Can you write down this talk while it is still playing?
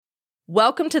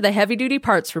Welcome to the Heavy Duty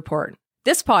Parts Report.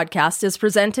 This podcast is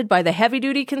presented by the Heavy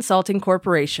Duty Consulting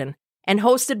Corporation and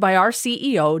hosted by our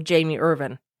CEO, Jamie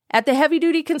Irvin. At the Heavy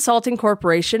Duty Consulting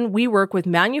Corporation, we work with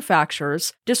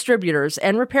manufacturers, distributors,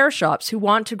 and repair shops who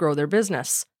want to grow their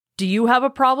business. Do you have a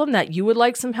problem that you would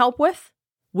like some help with?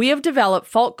 We have developed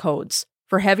fault codes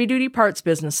for heavy-duty parts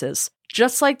businesses,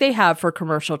 just like they have for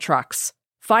commercial trucks.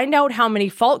 Find out how many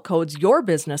fault codes your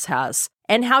business has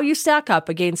and how you stack up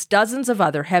against dozens of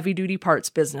other heavy-duty parts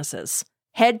businesses.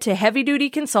 Head to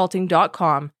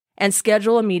heavydutyconsulting.com and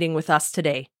schedule a meeting with us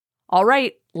today. All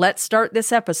right, let's start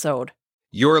this episode.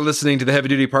 You're listening to the Heavy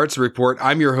Duty Parts Report.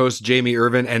 I'm your host, Jamie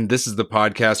Irvin, and this is the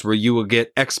podcast where you will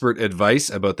get expert advice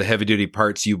about the heavy-duty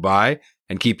parts you buy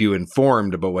and keep you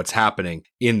informed about what's happening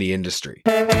in the industry.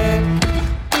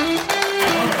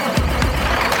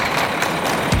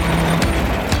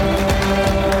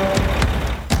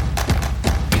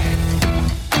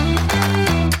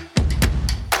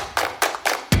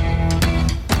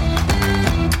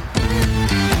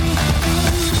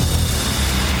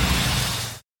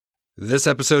 This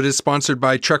episode is sponsored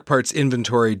by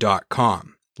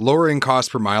truckpartsinventory.com. Lowering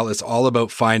cost per mile is all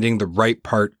about finding the right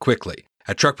part quickly.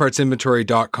 At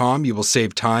truckpartsinventory.com, you will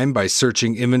save time by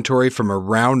searching inventory from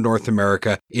around North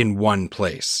America in one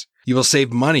place. You will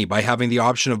save money by having the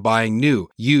option of buying new,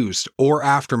 used, or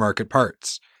aftermarket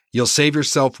parts. You'll save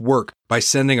yourself work by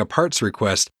sending a parts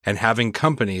request and having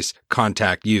companies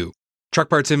contact you.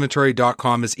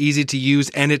 Truckpartsinventory.com is easy to use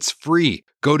and it's free.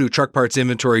 Go to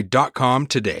truckpartsinventory.com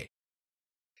today.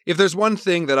 If there's one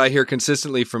thing that I hear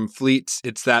consistently from fleets,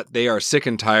 it's that they are sick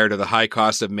and tired of the high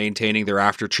cost of maintaining their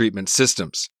after-treatment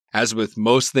systems. As with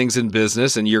most things in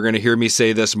business, and you're going to hear me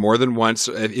say this more than once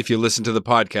if you listen to the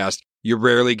podcast, you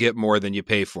rarely get more than you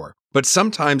pay for. But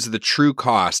sometimes the true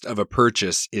cost of a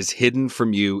purchase is hidden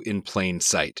from you in plain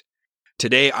sight.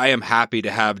 Today, I am happy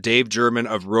to have Dave German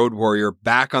of Road Warrior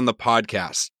back on the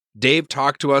podcast. Dave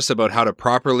talked to us about how to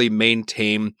properly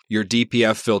maintain your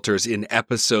DPF filters in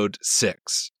episode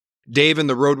 6. Dave and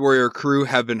the Road Warrior crew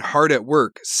have been hard at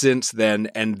work since then,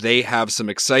 and they have some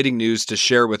exciting news to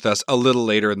share with us a little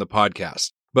later in the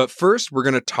podcast. But first, we're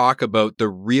going to talk about the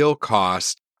real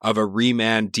cost of a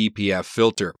Reman DPF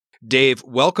filter. Dave,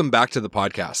 welcome back to the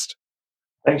podcast.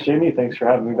 Thanks, Jamie. Thanks for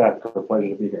having me back. It's a pleasure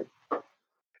to be here.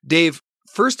 Dave,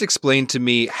 first explain to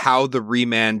me how the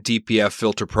Reman DPF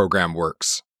filter program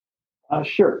works.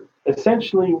 Sure.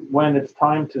 Essentially, when it's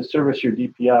time to service your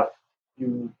DPF,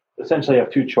 you essentially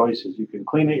have two choices. You can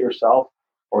clean it yourself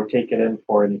or take it in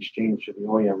for an exchange to the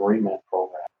OEM Reman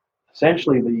program.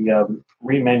 Essentially, the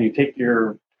Reman, you take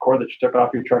your core that you took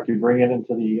off your truck, you bring it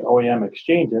into the OEM,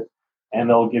 exchange it, and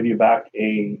they'll give you back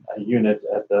a unit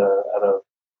at a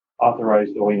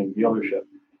authorized OEM dealership.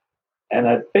 And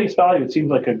at face value, it seems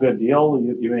like a good deal.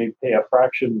 You may pay a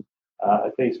fraction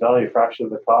at face value, a fraction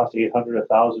of the cost, $800,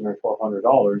 $1,000, or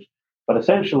 $1,200. But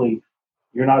essentially,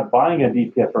 you're not buying a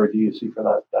DPF or a DUC for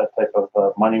that type of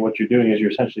money. What you're doing is you're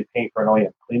essentially paying for an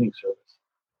OEM cleaning service.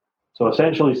 So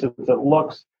essentially, since it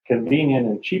looks convenient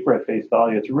and cheaper at face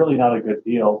value, it's really not a good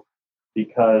deal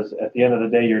because at the end of the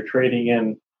day, you're trading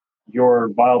in your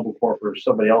viable core for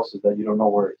somebody else's that you don't know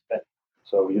where it's been.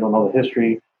 So you don't know the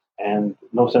history and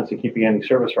no sense in keeping any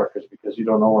service records because you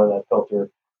don't know where that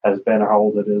filter has been or how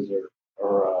old it is or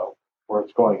where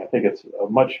it's going. I think it's a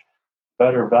much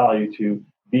better value to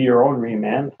be your own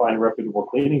Reman, find a reputable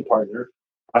cleaning partner,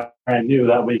 brand new.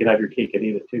 That way you can have your cake and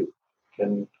eat it too. You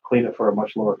can clean it for a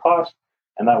much lower cost,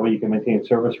 and that way you can maintain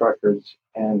service records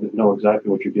and know exactly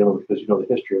what you're dealing with because you know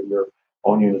the history of your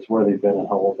own units, where they've been and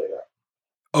how old they are.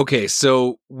 Okay,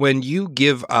 so when you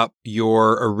give up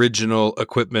your original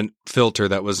equipment filter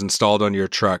that was installed on your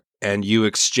truck and you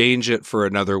exchange it for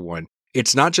another one,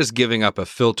 it's not just giving up a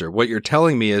filter. What you're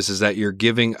telling me is that you're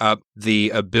giving up the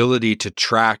ability to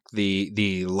track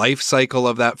the life cycle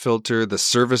of that filter, the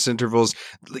service intervals.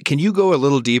 Can you go a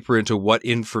little deeper into what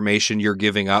information you're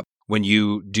giving up when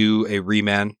you do a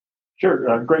Reman?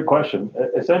 Sure. Great question.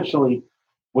 Essentially,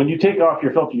 when you take off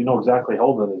your filter, you know exactly how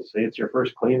old it is. Say it's your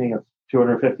first cleaning, it's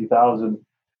 250,000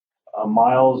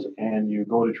 miles, and you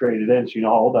go to trade it in, so you know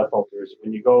how old that filter is.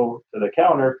 When you go to the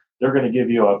counter, they're going to give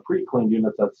you a pre-cleaned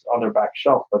unit that's on their back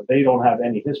shelf, but they don't have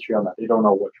any history on that. They don't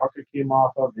know what truck it came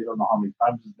off of. They don't know how many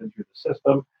times it's been through the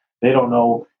system. They don't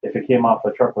know if it came off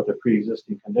a truck with a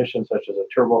pre-existing condition, such as a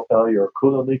turbo failure or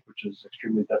coolant leak, which is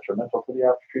extremely detrimental to the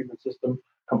after-treatment system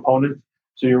component.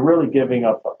 So you're really giving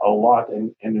up a lot,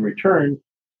 and in return,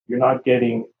 you're not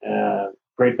getting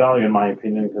great value, in my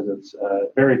opinion, because it's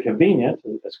very convenient.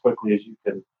 As quickly as you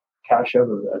can cash out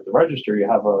at the register, you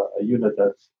have a unit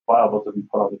that's viable to be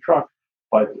put on the truck,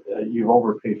 but you've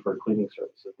overpaid for cleaning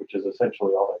services, which is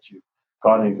essentially all that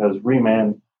gone in because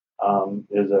Reman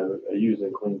is a used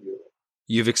and cleaned unit.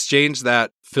 You've exchanged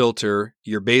that filter.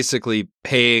 You're basically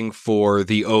paying for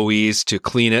the OEs to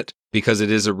clean it because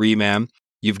it is a Reman.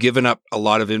 You've given up a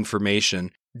lot of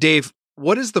information. Dave,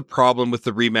 what is the problem with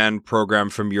the Reman program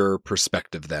from your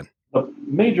perspective then? The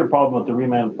major problem with the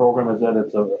Reman program is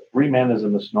that Reman is a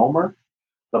misnomer.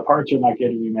 The parts are not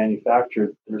getting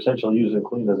remanufactured. They're essentially used and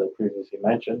cleaned, as I previously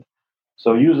mentioned.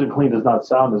 So used and clean does not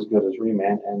sound as good as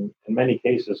Reman, and in many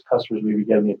cases, customers may be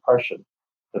getting the impression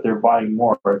that they're buying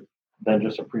more than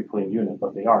just a pre-cleaned unit,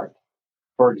 but they aren't.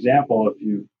 For example, if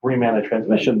you reman a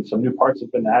transmission, some new parts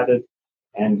have been added,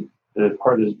 and the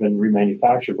part has been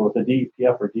remanufactured. But with the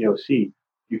DPF or DOC,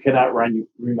 you cannot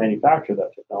remanufacture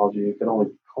that technology. It can only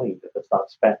be cleaned if it's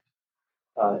not spent.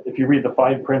 If you read the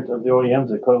fine print of the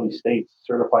OEMs, it clearly states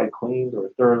certified cleaned or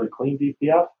thoroughly cleaned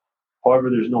DPF. However,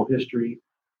 there's no history,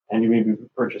 and you may be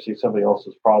purchasing somebody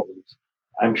else's problems.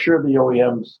 I'm sure the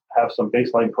OEMs have some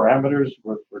baseline parameters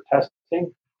we're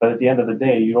testing, but at the end of the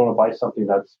day, you don't want to buy something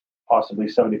that's possibly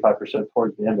 75%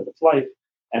 towards the end of its life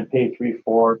and pay 3,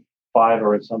 4, 5,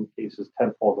 or in some cases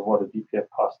tenfold of what a DPF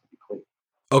costs to be cleaned.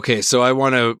 Okay, so I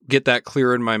want to get that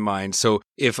clear in my mind. So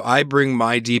if I bring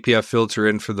my DPF filter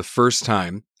in for the first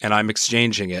time and I'm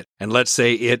exchanging it, and let's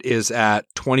say it is at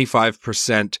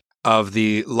 25% of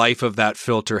the life of that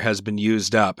filter has been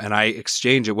used up and I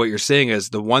exchange it, what you're saying is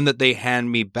the one that they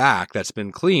hand me back that's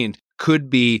been cleaned could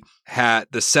be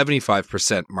at the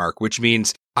 75% mark, which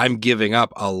means I'm giving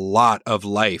up a lot of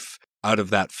life out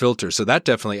of that filter. So that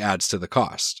definitely adds to the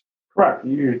cost. Correct.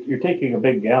 You're taking a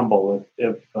big gamble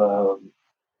if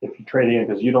you trade in,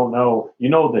 because you don't know,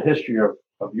 the history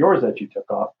of yours that you took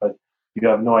off, but you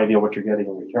have no idea what you're getting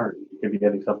in return. You could be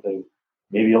getting something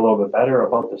maybe a little bit better,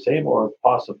 about the same, or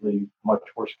possibly much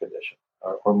worse condition,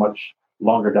 or much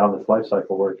longer down this life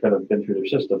cycle where it could have been through their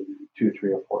system 2,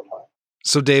 3, or 4 times.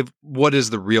 So Dave, what is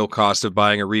the real cost of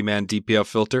buying a Reman DPF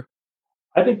filter?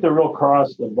 I think the real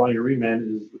cost of buying a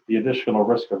Reman is the additional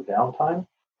risk of downtime.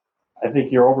 I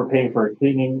think you're overpaying for a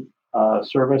cleaning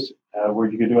service where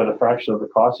you could do it at a fraction of the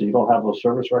cost, so you don't have those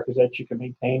service records that you can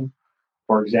maintain.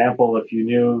 For example, if you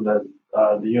knew that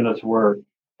the units were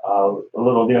a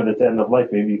little near the end of life,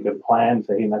 maybe you could plan,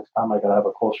 say, hey, next time I got to have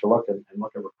a closer look and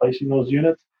look at replacing those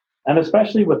units. And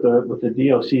especially with the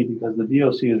DOC, because the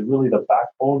DOC is really the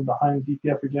backbone behind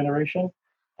DPF regeneration.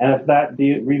 And if that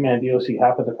Reman DOC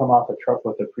happened to come off a truck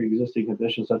with a pre-existing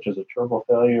condition such as a turbo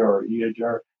failure or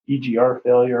EGR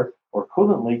failure or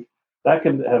coolant leak, that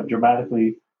can have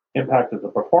dramatically impacted the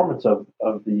performance of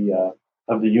the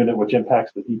unit, which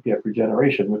impacts the DPF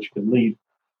regeneration, which could lead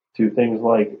to things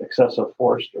like excessive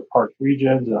forced or parked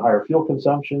regens and higher fuel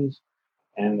consumptions.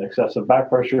 And excessive back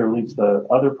pressure leads to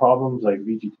other problems like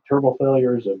VGT turbo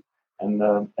failures,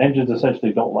 and engines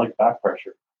essentially don't like back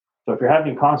pressure. So if you're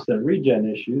having constant regen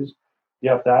issues, you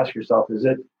have to ask yourself, is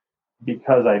it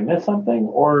because I missed something,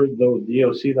 or the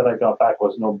DOC that I got back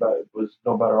was no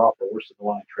better off or worse than the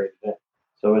one I traded in?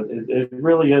 So it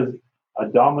really is a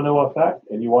domino effect,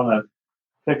 and you want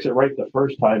to fix it right the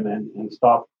first time and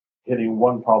stop hitting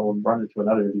one problem, run into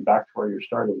another, and be back to where you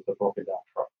started with a broken down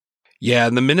truck. Yeah,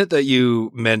 and the minute that you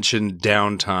mentioned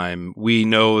downtime, we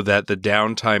know that the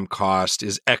downtime cost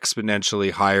is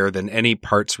exponentially higher than any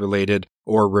parts related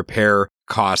or repair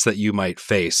costs that you might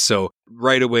face. So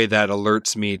right away, that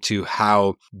alerts me to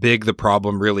how big the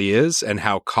problem really is and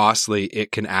how costly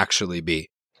it can actually be.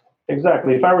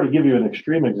 Exactly. If I were to give you an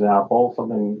extreme example,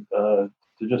 something to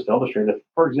just illustrate it,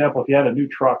 for example, if you had a new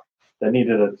truck that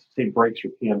needed say brakes or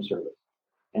PM service,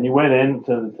 and you went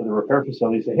into the repair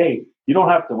facility and say, hey, you don't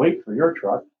have to wait for your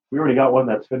truck. We already got one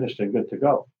that's finished and good to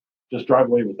go. Just drive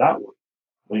away with that one.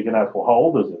 Well, you can ask, well, how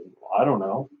old is it? Well, I don't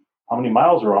know. How many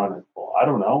miles are on it? Well, I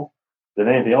don't know. Did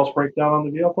anything else break down on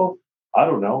the vehicle? I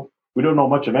don't know. We don't know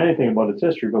much of anything about its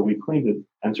history, but we cleaned it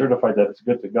and certified that it's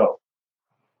good to go.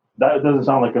 That doesn't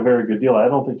sound like a very good deal. I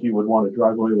don't think you would want to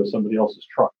drive away with somebody else's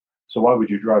truck. So why would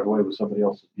you drive away with somebody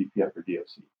else's DPF or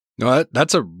DOC? No,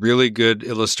 that's a really good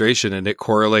illustration, and it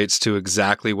correlates to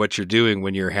exactly what you're doing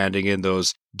when you're handing in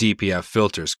those DPF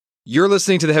filters. You're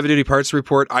listening to the Heavy Duty Parts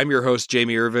Report. I'm your host,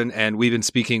 Jamie Irvin, and we've been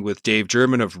speaking with Dave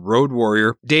German of Road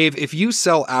Warrior. Dave, if you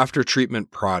sell after-treatment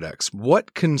products,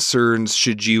 what concerns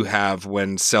should you have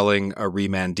when selling a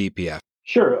Reman DPF?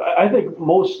 Sure. I think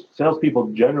most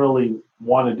salespeople generally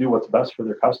want to do what's best for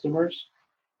their customers.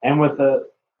 And with the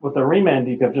Reman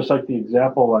DPF, just like the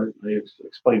example I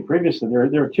explained previously,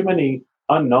 there are too many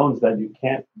unknowns that you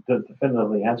can't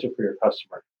definitively answer for your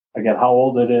customer. Again, how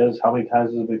old it is, how many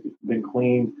times has it been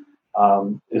cleaned,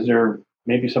 is there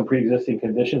maybe some pre-existing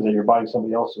conditions that you're buying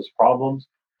somebody else's problems?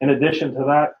 In addition to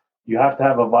that, you have to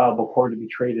have a viable core to be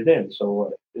traded in.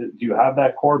 So do you have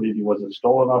that core? Maybe was it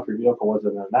stolen off your vehicle? Was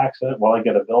it an accident? Well, I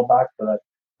get a bill back for that.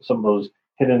 Some of those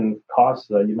hidden costs,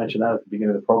 you mentioned that at the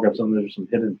beginning of the program, there's some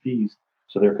hidden fees.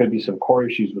 So there could be some core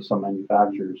issues with some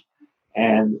manufacturers.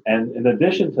 And in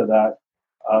addition to that,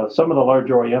 some of the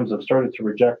larger OEMs have started to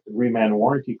reject Reman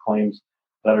warranty claims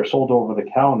that are sold over the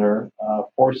counter,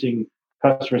 forcing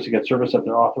customers to get service at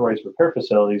their authorized repair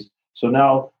facilities. So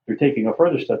now they're taking a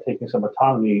further step, taking some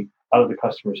autonomy out of the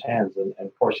customer's hands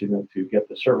and forcing them to get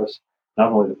the service,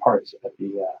 not only the parts, at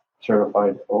the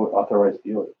certified authorized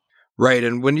dealer. Right.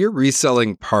 And when you're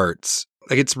reselling parts,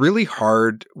 like it's really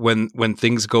hard when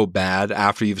things go bad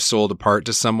after you've sold a part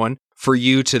to someone for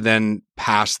you to then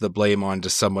pass the blame on to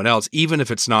someone else, even if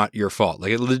it's not your fault.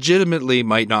 Like it legitimately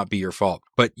might not be your fault,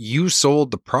 but you sold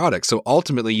the product. So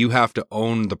ultimately you have to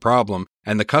own the problem,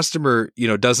 and the customer,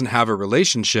 doesn't have a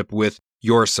relationship with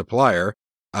your supplier.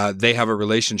 They have a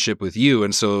relationship with you.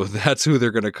 And so that's who they're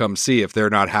going to come see if they're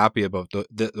not happy about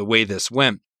the way this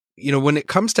went. When it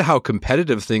comes to how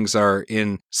competitive things are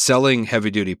in selling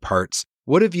heavy duty parts,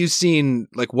 what have you seen?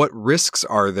 Like what risks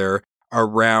are there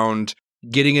around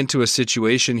getting into a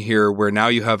situation here where now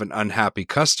you have an unhappy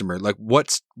customer? Like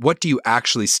what do you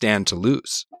actually stand to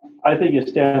lose? I think you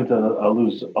stand to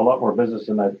lose a lot more business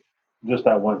than just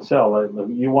that one sale.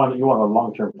 You want a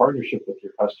long-term partnership with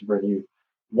your customer, and you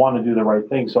want to do the right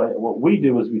thing. So what we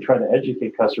do is we try to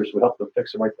educate customers. We help them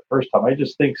fix it right the first time. I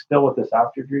just think still with this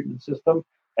after treatment system,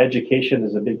 education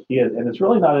is a big key, and it's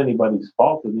really not anybody's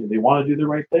fault. They want to do the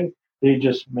right thing. They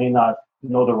just may not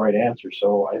know the right answer.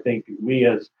 So I think we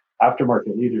as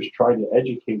aftermarket leaders try to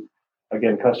educate,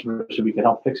 again, customers so we can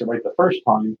help fix it right the first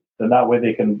time. Then that way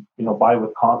they can, buy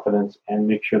with confidence and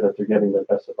make sure that they're getting the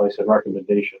best advice and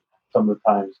recommendation. Some of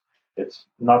the times it's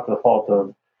not the fault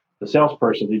of the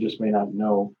salesperson. They just may not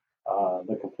know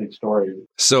the complete story.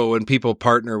 So when people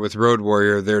partner with Road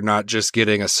Warrior, they're not just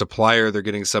getting a supplier, they're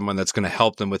getting someone that's going to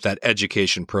help them with that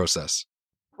education process.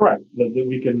 Correct. That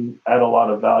we can add a lot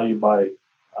of value by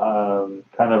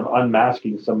kind of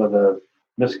unmasking some of the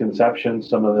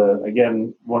misconceptions,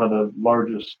 again, one of the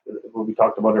largest, what we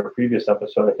talked about in our previous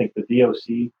episode, I think the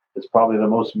DOC is probably the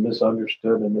most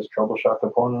misunderstood and troubleshot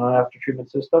component on an after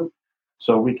treatment system.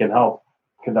 So we can help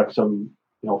conduct some,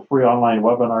 free online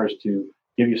webinars to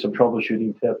give you some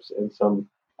troubleshooting tips and some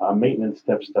maintenance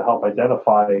tips to help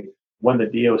identify when the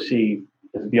DOC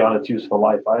is beyond its useful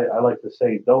life. I like to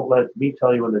say, don't let me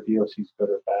tell you when the DOC is good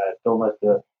or bad. Don't let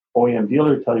the OEM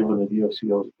dealer tell you when the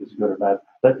DOC is good or bad.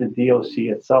 Let the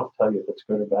DOC itself tell you if it's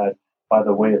good or bad by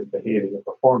the way it's behaving and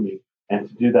performing. And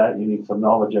to do that, you need some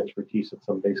knowledge, expertise, and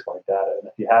some baseline data. And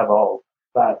if you have all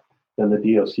that, then the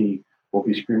DOC will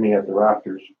be screaming at the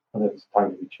rafters when it's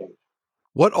time to be changed.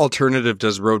 What alternative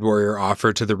does Road Warrior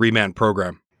offer to the Reman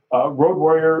program? Road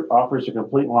Warrior offers a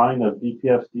complete line of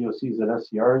DPFs, DOCs, and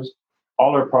SCRs.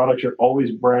 All our products are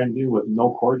always brand new with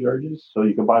no core charges, so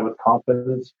you can buy with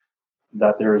confidence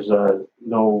that there's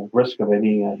no risk of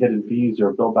any hidden fees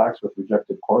or billbacks with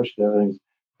rejected cores. Everything's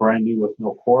brand new with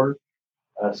no core.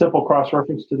 Simple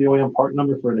cross-reference to the OEM part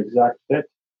number for an exact fit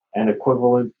and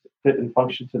equivalent fit and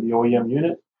function to the OEM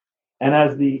unit. And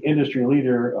as the industry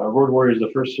leader, Road Warrior is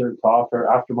the first to offer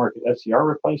aftermarket SCR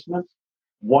replacements,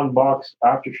 one box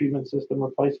after treatment system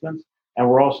replacements, and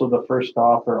we're also the first to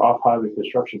offer off-highway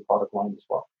construction product line as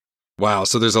well. Wow.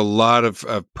 So there's a lot of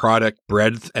product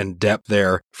breadth and depth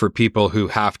there for people who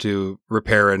have to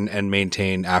repair and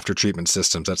maintain after treatment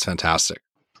systems. That's fantastic.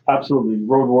 Absolutely.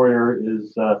 Road Warrior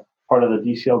is part of the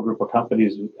DCL group of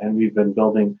companies, and we've been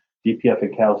building DPF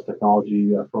and CALS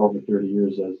technology for over 30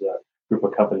 years as a group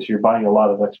of companies. So you're buying a lot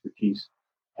of expertise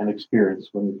and experience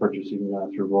when you're purchasing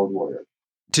through Road Warrior.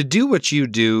 To do what you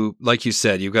do, like you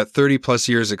said, you've got 30 plus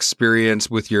years experience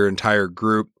with your entire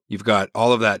group. You've got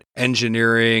all of that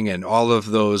engineering and all of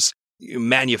those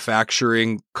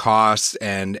manufacturing costs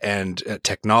and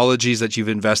technologies that you've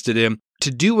invested in.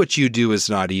 To do what you do is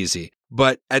not easy.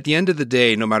 But at the end of the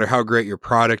day, no matter how great your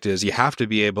product is, you have to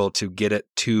be able to get it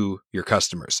to your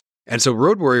customers. And so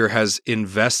Road Warrior has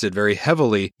invested very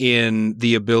heavily in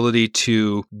the ability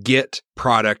to get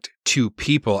product to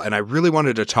people. And I really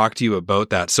wanted to talk to you about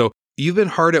that. So you've been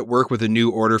hard at work with a new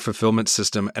order fulfillment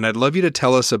system, and I'd love you to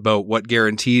tell us about what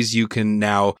guarantees you can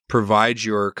now provide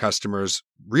your customers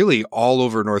really all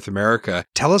over North America.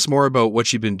 Tell us more about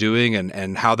what you've been doing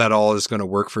and how that all is going to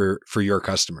work for your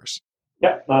customers.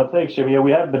 Yeah, thanks, Jimmy.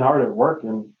 We have been hard at work,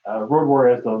 and Road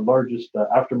Warrior has the largest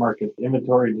aftermarket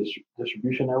inventory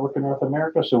distribution network in North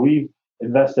America. So we've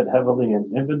invested heavily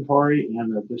in inventory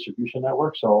and the distribution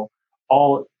network. So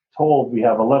all told, we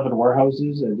have 11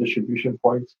 warehouses and distribution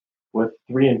points, with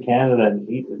 3 in Canada and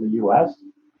 8 in the U.S.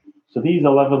 So these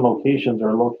 11 locations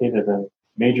are located in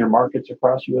major markets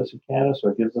across U.S. and Canada. So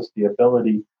it gives us the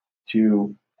ability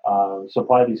to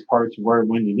supply these parts where and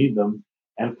when you need them.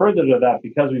 And further to that,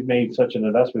 because we've made such an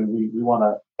investment, we want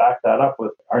to back that up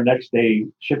with our next day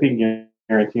shipping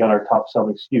guarantee on our top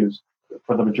selling SKUs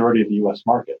for the majority of the U.S.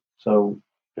 market. So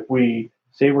if we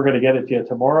say we're going to get it to you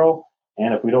tomorrow,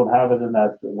 and if we don't have it in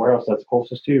that warehouse that's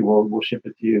closest to you, we'll ship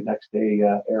it to you next day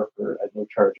air for at no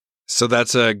charge. So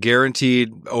that's a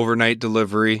guaranteed overnight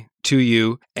delivery to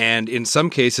you. And in some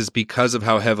cases, because of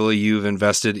how heavily you've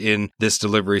invested in this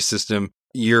delivery system,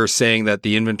 you're saying that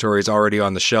the inventory is already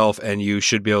on the shelf and you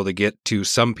should be able to get to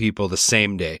some people the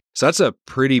same day. So that's a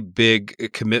pretty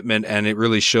big commitment, and it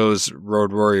really shows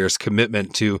Road Warrior's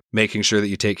commitment to making sure that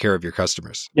you take care of your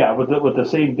customers. Yeah, with the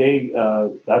same day,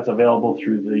 that's available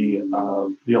through the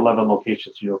 11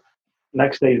 locations.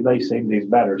 Next day is nice, same day is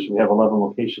better. So we have 11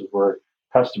 locations where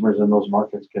customers in those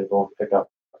markets can go and pick up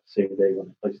the same day when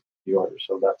they place the order.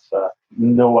 So that's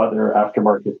no other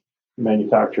aftermarket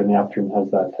manufacturer in the afternoon has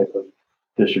that type of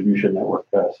distribution network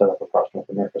set up across North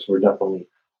America. So we're definitely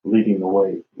leading the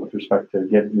way with respect to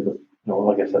getting you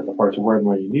like I said, the parts where and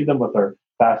when you need them with our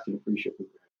fast and free shipping.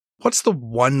 What's the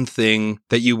one thing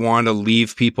that you want to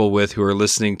leave people with who are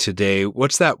listening today?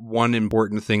 What's that one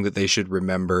important thing that they should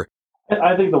remember?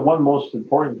 I think the one most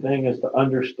important thing is to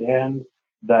understand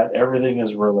that everything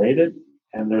is related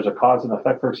and there's a cause and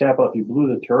effect. For example, if you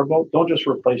blew the turbo, don't just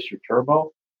replace your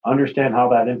turbo. Understand how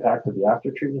that impacted the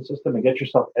after treatment system and get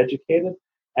yourself educated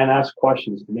and ask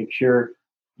questions to make sure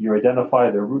you identify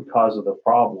the root cause of the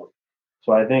problem.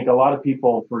 So I think a lot of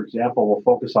people, for example, will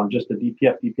focus on just the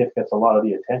DPF. DPF gets a lot of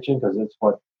the attention because it's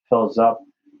what fills up,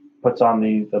 puts on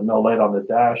the mill light on the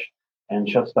dash, and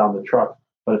shuts down the truck.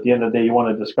 But at the end of the day, you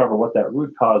want to discover what that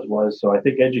root cause was. So I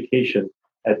think education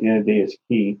at the end of the day is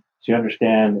key. So you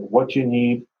understand what you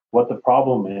need, what the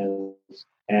problem is,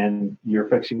 and you're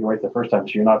fixing it right the first time.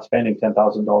 So you're not spending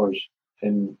 $10,000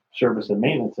 in service and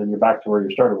maintenance, and you're back to where you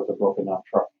started with a broken down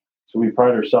truck. So we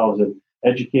pride ourselves in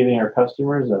educating our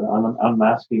customers and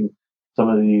unmasking some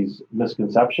of these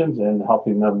misconceptions and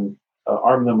helping them,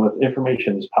 arm them with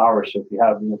information is power. So if you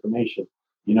have the information,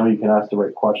 you can ask the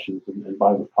right questions and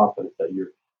buy with confidence that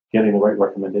you're getting the right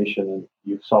recommendation and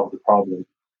you've solved the problem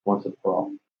once and for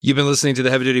all. You've been listening to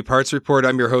the Heavy Duty Parts Report.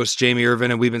 I'm your host, Jamie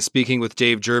Irvin, and we've been speaking with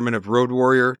Dave German of Road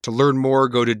Warrior. To learn more,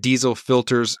 go to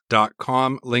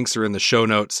dieselfilters.com. Links are in the show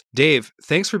notes. Dave,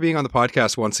 thanks for being on the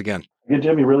podcast once again. Again,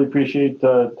 Jimmy, really appreciate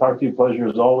talking to you. Pleasure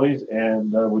as always,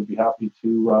 and would be happy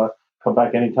to come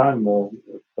back anytime if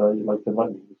you'd like to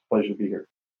invite me. It's a pleasure to be here.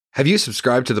 Have you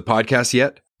subscribed to the podcast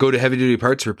yet? Go to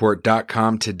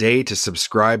heavydutypartsreport.com today to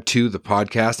subscribe to the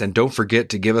podcast, and don't forget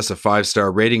to give us a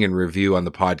 5-star rating and review on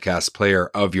the podcast player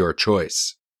of your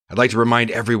choice. I'd like to remind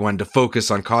everyone to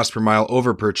focus on cost per mile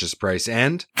over purchase price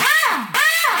and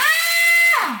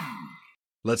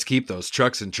let's keep those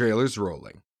trucks and trailers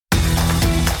rolling.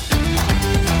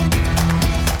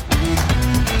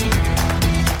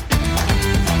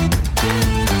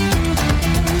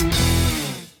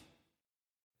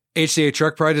 HDA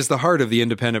Truck Pride is the heart of the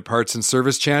independent parts and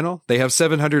service channel. They have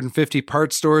 750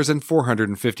 parts stores and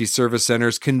 450 service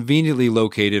centers conveniently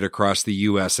located across the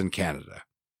U.S. and Canada.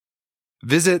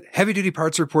 Visit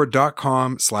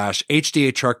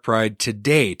heavydutypartsreport.com/HDA Truck Pride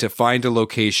today to find a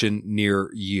location near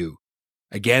you.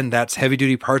 Again, that's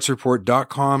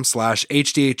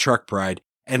heavydutypartsreport.com/HDA Truck Pride,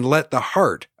 and let the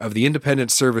heart of the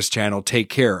independent service channel take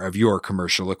care of your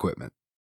commercial equipment.